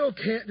still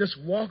can't just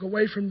walk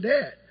away from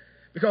debt.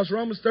 Because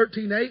Romans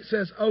 13:8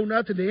 says, owe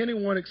nothing to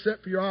anyone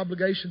except for your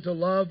obligation to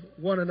love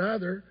one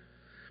another.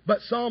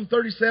 But Psalm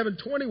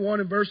 37:21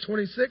 and verse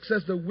 26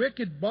 says, the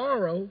wicked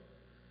borrow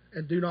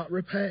and do not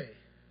repay,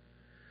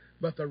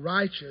 but the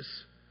righteous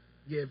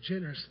give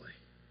generously.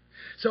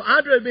 So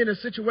I'd rather be in a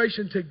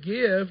situation to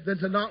give than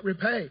to not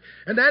repay.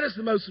 And that is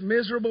the most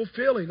miserable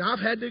feeling. I've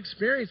had to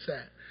experience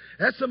that.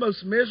 That's the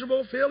most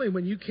miserable feeling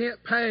when you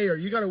can't pay, or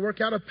you got to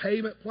work out a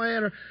payment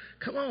plan. Or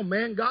come on,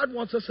 man, God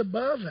wants us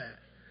above that.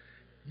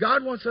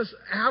 God wants us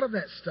out of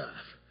that stuff.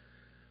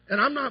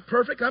 And I'm not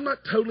perfect. I'm not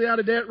totally out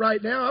of debt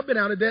right now. I've been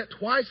out of debt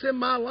twice in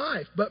my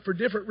life. But for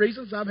different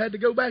reasons, I've had to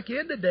go back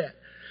into debt.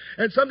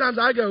 And sometimes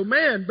I go,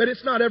 man, but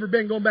it's not ever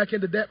been going back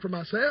into debt for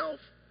myself.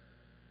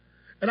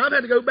 And I've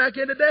had to go back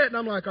into debt. And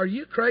I'm like, are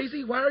you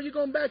crazy? Why are you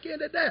going back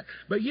into debt?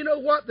 But you know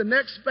what? The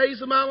next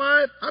phase of my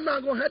life, I'm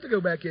not going to have to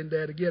go back in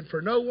debt again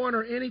for no one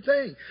or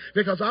anything.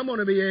 Because I'm going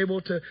to be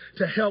able to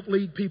help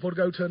lead people to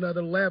go to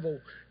another level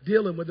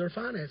dealing with their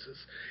finances.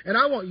 And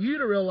I want you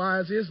to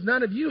realize is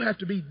none of you have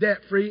to be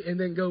debt-free and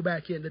then go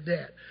back into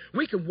debt.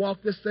 We can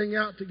walk this thing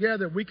out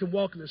together. We can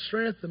walk in the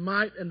strength, the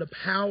might, and the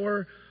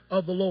power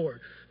of the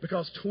Lord.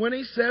 Because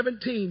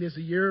 2017 is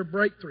a year of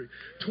breakthrough.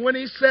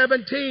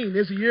 2017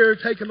 is a year of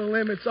taking the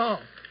limits off.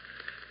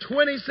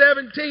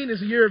 2017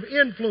 is a year of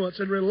influence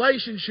and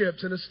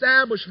relationships and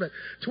establishment.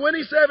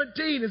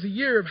 2017 is a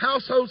year of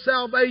household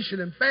salvation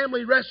and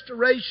family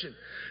restoration.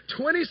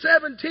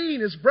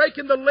 2017 is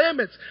breaking the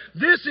limits.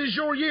 This is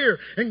your year.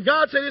 And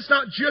God said it's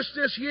not just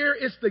this year,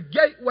 it's the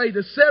gateway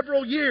to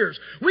several years.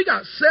 We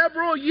got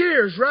several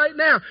years right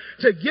now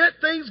to get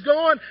things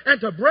going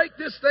and to break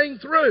this thing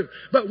through.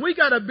 But we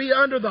got to be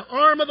under the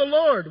arm of the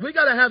Lord. We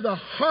got to have the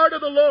heart of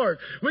the Lord.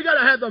 We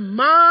got to have the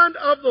mind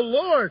of the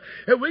Lord.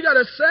 And we got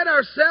to set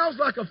ourselves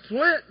like a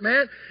flint,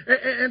 man,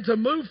 and to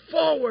move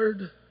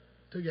forward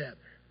together.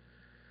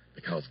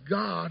 Because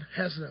God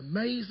has an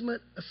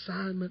amazement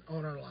assignment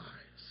on our lives.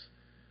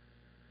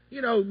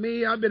 You know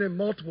me, I've been in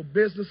multiple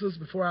businesses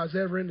before I was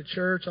ever in the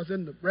church. I was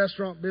in the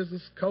restaurant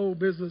business, coal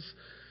business.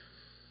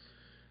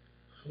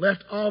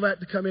 Left all that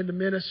to come into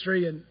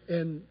ministry,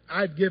 and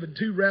I'd given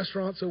 2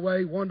 restaurants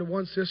away, one to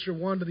one sister,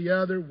 one to the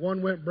other.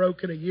 One went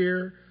broke in a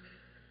year.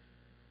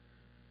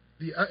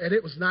 And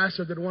it was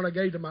nicer than the one I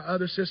gave to my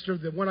other sister.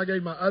 The one I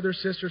gave my other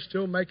sister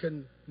still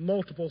making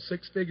multiple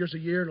 6 figures a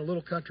year in a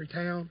little country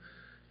town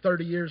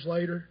 30 years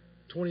later,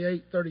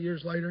 28, 30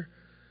 years later.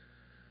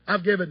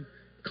 I've given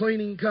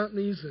cleaning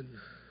companies and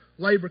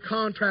labor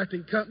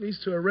contracting companies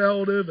to a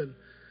relative, and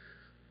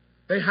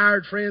they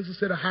hired friends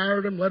instead of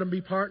hired them, let them be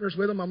partners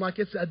with them. I'm like,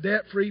 it's a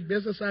debt-free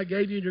business I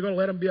gave you, and you're going to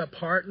let them be a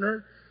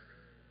partner?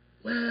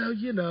 Well,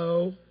 you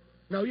know,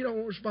 no, you don't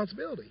want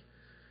responsibility.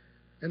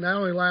 And that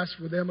only lasts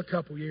with them a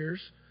couple years.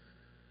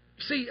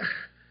 See,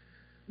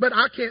 but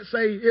I can't say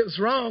it was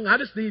wrong. I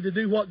just need to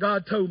do what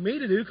God told me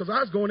to do because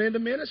I was going into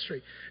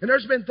ministry. And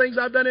there's been things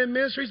I've done in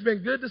ministry. It's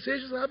been good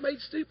decisions, and I've made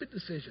stupid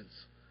decisions.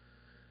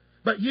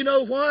 But you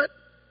know what?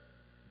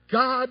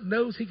 God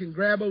knows He can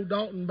grab old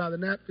Dalton by the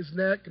nape of his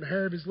neck and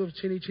hair of his little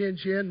chinny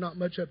chin, not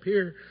much up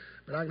here,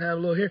 but I can have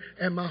a little here,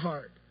 and my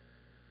heart.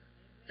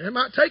 And it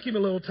might take Him a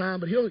little time,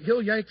 but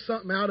He'll yank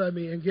something out of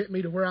me and get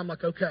me to where I'm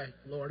like, okay,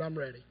 Lord, I'm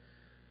ready.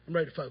 I'm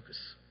ready to focus.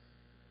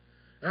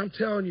 And I'm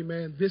telling you,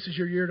 man, this is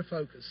your year to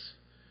focus.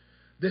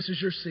 This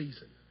is your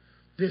season.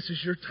 This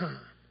is your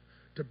time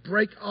to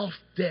break off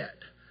debt,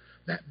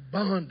 that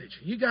bondage.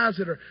 You guys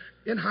that are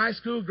in high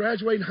school,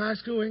 graduating high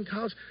school, in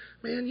college,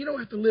 man, you don't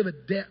have to live a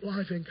debt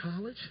life in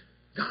college.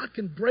 God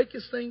can break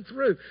His thing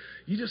through.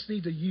 You just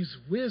need to use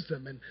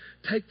wisdom and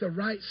take the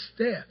right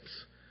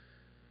steps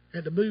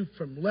and to move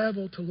from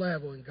level to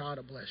level, and God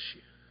will bless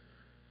you.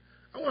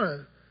 I want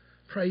to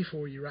pray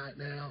for you right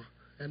now.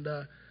 And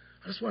I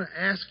just want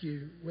to ask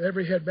you, with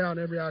every head bowed and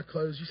every eye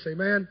closed, you say,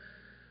 man,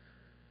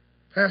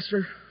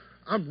 Pastor,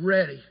 I'm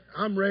ready.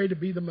 I'm ready to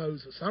be the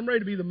Moses. I'm ready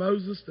to be the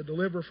Moses to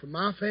deliver for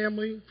my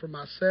family, for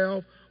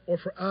myself, or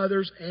for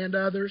others and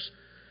others.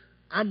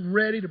 I'm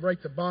ready to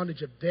break the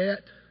bondage of debt.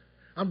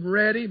 I'm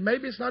ready.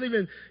 Maybe it's not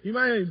even, you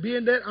might not even be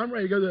in debt. I'm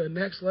ready to go to the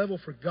next level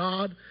for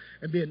God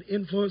and be an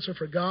influencer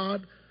for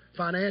God,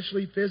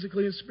 financially,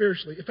 physically, and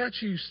spiritually. If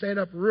that's you, stand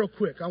up real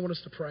quick. I want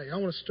us to pray. I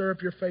want to stir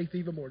up your faith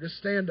even more. Just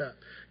stand up.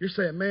 You're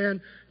saying,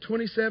 man,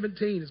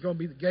 2017 is going to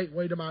be the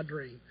gateway to my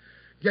dream,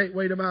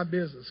 gateway to my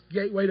business,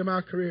 gateway to my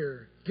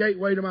career,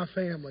 gateway to my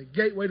family,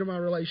 gateway to my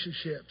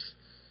relationships.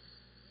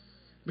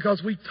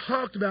 Because we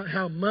talked about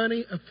how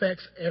money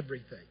affects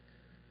everything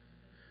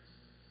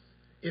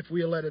if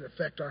we let it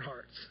affect our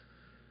hearts.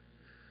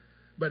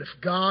 But if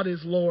God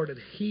is Lord and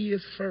He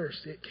is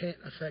first, it can't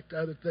affect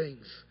other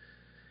things,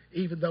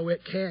 even though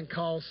it can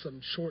cause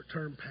some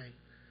short-term pain.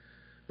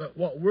 But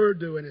what we're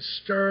doing is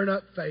stirring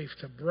up faith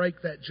to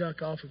break that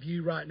junk off of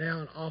you right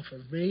now and off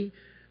of me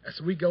as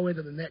we go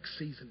into the next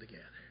season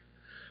together.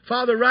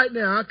 Father, right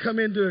now, I come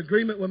into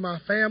agreement with my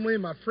family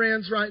and my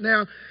friends right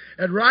now.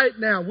 And right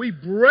now, we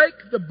break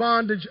the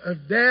bondage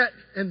of debt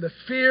and the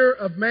fear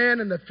of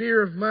man and the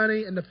fear of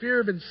money and the fear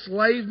of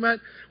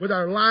enslavement with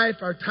our life,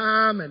 our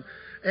time,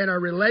 and our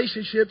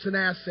relationships and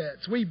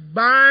assets. We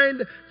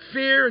bind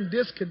fear and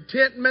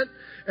discontentment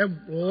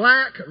and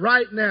lack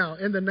right now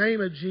in the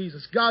name of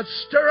Jesus. God,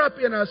 stir up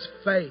in us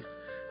faith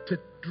to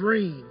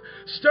dream.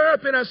 Stir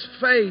up in us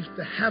faith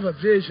to have a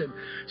vision.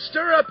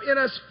 Stir up in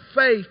us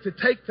faith to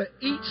take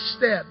each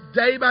step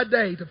day by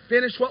day to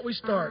finish what we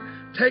start.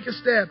 Take a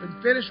step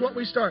and finish what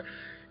we start.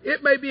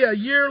 It may be a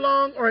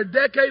year-long or a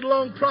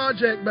decade-long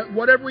project, but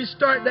whatever we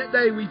start that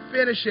day, we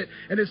finish it.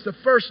 And it's the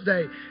first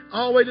day,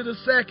 all the way to the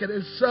second,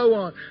 and so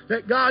on.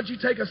 That, God, you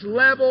take us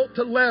level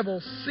to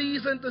level,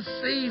 season to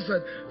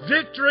season,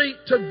 victory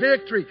to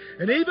victory.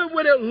 And even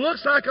when it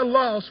looks like a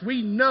loss,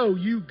 we know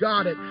you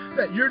got it.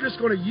 That you're just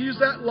going to use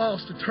that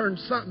loss to turn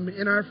something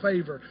in our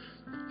favor.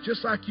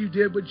 Just like you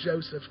did with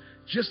Joseph.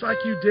 Just like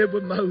you did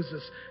with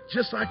Moses.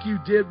 Just like you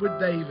did with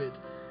David.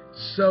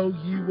 So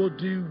you will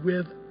do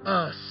with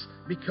us.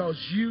 Because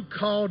you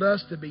called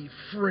us to be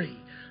free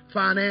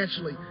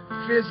financially,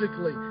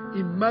 physically,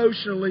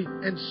 emotionally,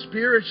 and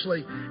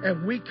spiritually.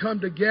 And we come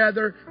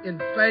together in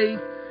faith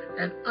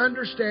and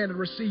understand and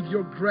receive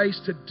your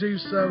grace to do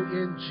so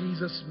in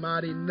Jesus'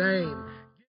 mighty name.